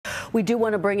We do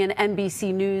want to bring in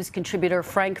NBC News contributor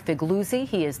Frank Figliuzzi.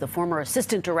 He is the former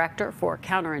assistant director for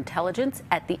counterintelligence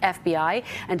at the FBI,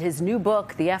 and his new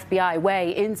book, The FBI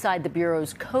Way: Inside the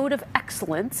Bureau's Code of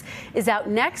Excellence, is out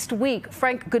next week.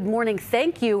 Frank, good morning.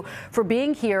 Thank you for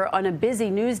being here on a busy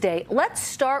news day. Let's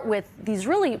start with these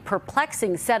really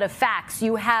perplexing set of facts.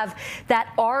 You have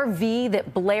that RV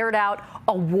that blared out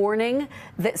a warning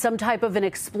that some type of an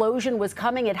explosion was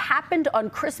coming. It happened on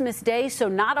Christmas Day, so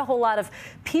not a whole lot of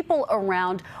people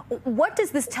around. What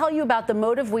does this tell you about the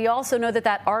motive? We also know that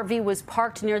that RV was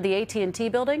parked near the AT&T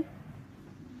building.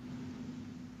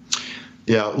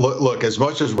 Yeah, look, as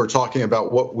much as we're talking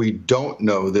about what we don't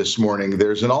know this morning,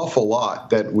 there's an awful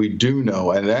lot that we do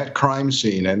know. And that crime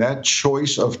scene and that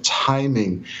choice of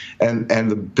timing and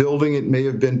the building it may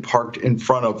have been parked in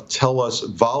front of tell us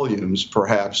volumes,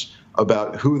 perhaps,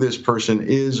 about who this person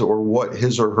is or what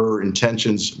his or her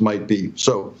intentions might be.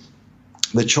 So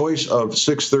the choice of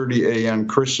 6:30 a.m.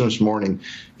 Christmas morning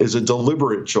is a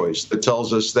deliberate choice that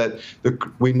tells us that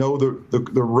we know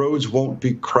the roads won't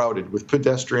be crowded with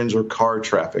pedestrians or car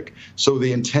traffic. So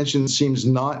the intention seems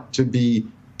not to be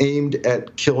aimed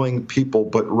at killing people,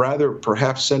 but rather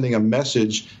perhaps sending a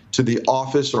message to the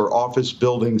office or office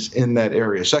buildings in that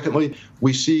area. Secondly,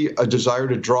 we see a desire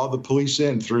to draw the police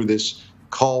in through this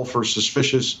call for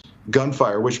suspicious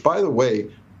gunfire, which, by the way,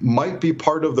 might be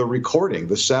part of the recording.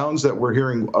 The sounds that we're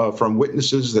hearing from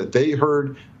witnesses that they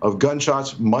heard of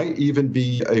gunshots might even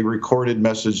be a recorded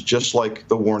message, just like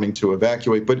the warning to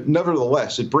evacuate. But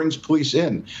nevertheless, it brings police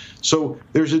in. So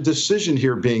there's a decision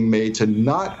here being made to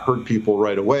not hurt people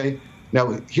right away.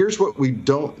 Now, here's what we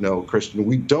don't know, Kristen.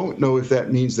 We don't know if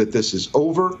that means that this is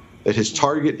over, that his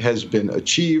target has been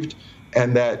achieved,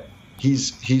 and that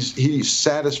he's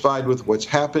satisfied with what's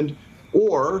happened,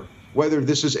 or whether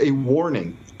this is a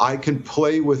warning. I can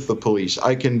play with the police.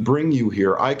 I can bring you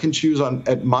here. I can choose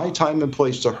at my time and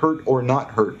place to hurt or not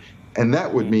hurt. And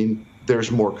that would mean there's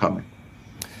more coming.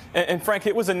 And Frank,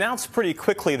 it was announced pretty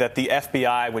quickly that the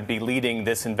FBI would be leading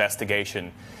this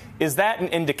investigation. Is that an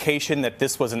indication that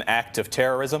this was an act of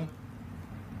terrorism?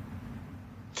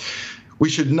 We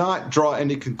should not draw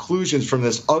any conclusions from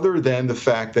this other than the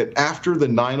fact that after the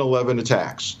 9/11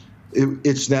 attacks,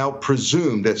 it's now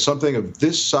presumed that something of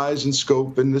this size and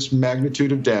scope and this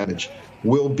magnitude of damage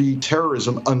will be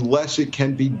terrorism unless it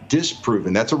can be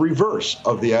disproven. That's a reverse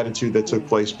of the attitude that took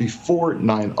place before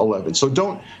 9/11. So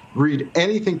don't read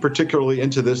anything particularly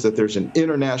into this, that there's an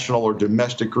international or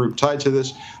domestic group tied to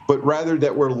this, but rather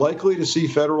that we're likely to see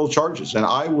federal charges. And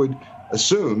I would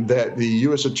assume that the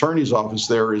U.S. Attorney's Office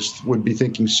there would be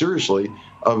thinking seriously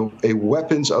of a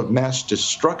weapons of mass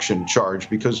destruction charge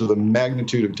because of the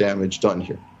magnitude of damage done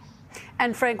here.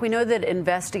 And Frank, we know that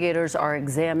investigators are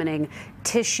examining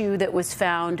tissue that was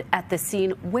found at the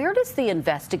scene. Where does the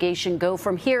investigation go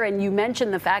from here? And you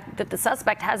mentioned the fact that the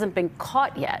suspect hasn't been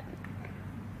caught yet.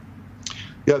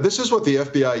 Yeah, this is what the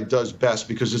FBI does best,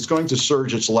 because it's going to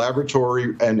surge its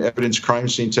laboratory and evidence crime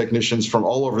scene technicians from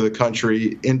all over the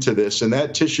country into this. And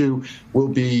that tissue will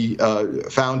be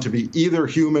found to be either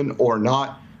human or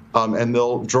not. And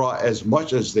they'll draw as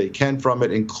much as they can from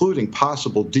it, including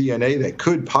possible DNA that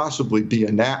could possibly be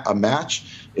a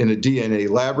match in a DNA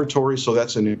laboratory. So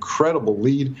that's an incredible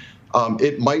lead.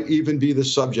 It might even be the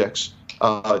subject's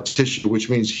tissue,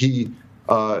 which means he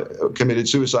committed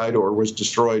suicide or was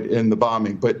destroyed in the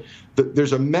bombing. But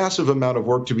there's a massive amount of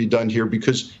work to be done here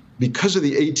because of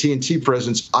the AT&T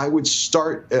presence. I would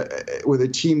start with a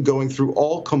team going through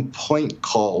all complaint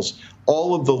calls,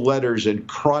 all of the letters and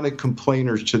chronic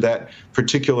complainers to that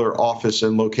particular office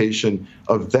and location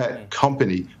of that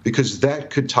company, because that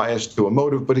could tie us to a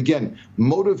motive. But again,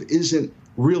 motive isn't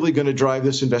really going to drive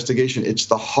this investigation. It's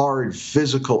the hard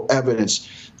physical evidence,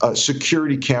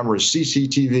 security cameras,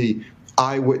 CCTV,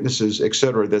 eyewitnesses, et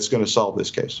cetera, that's going to solve this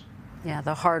case. Yeah,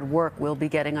 the hard work will be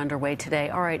getting underway today.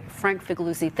 All right, Frank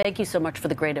Figliuzzi, thank you so much for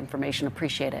the great information.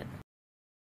 Appreciate it.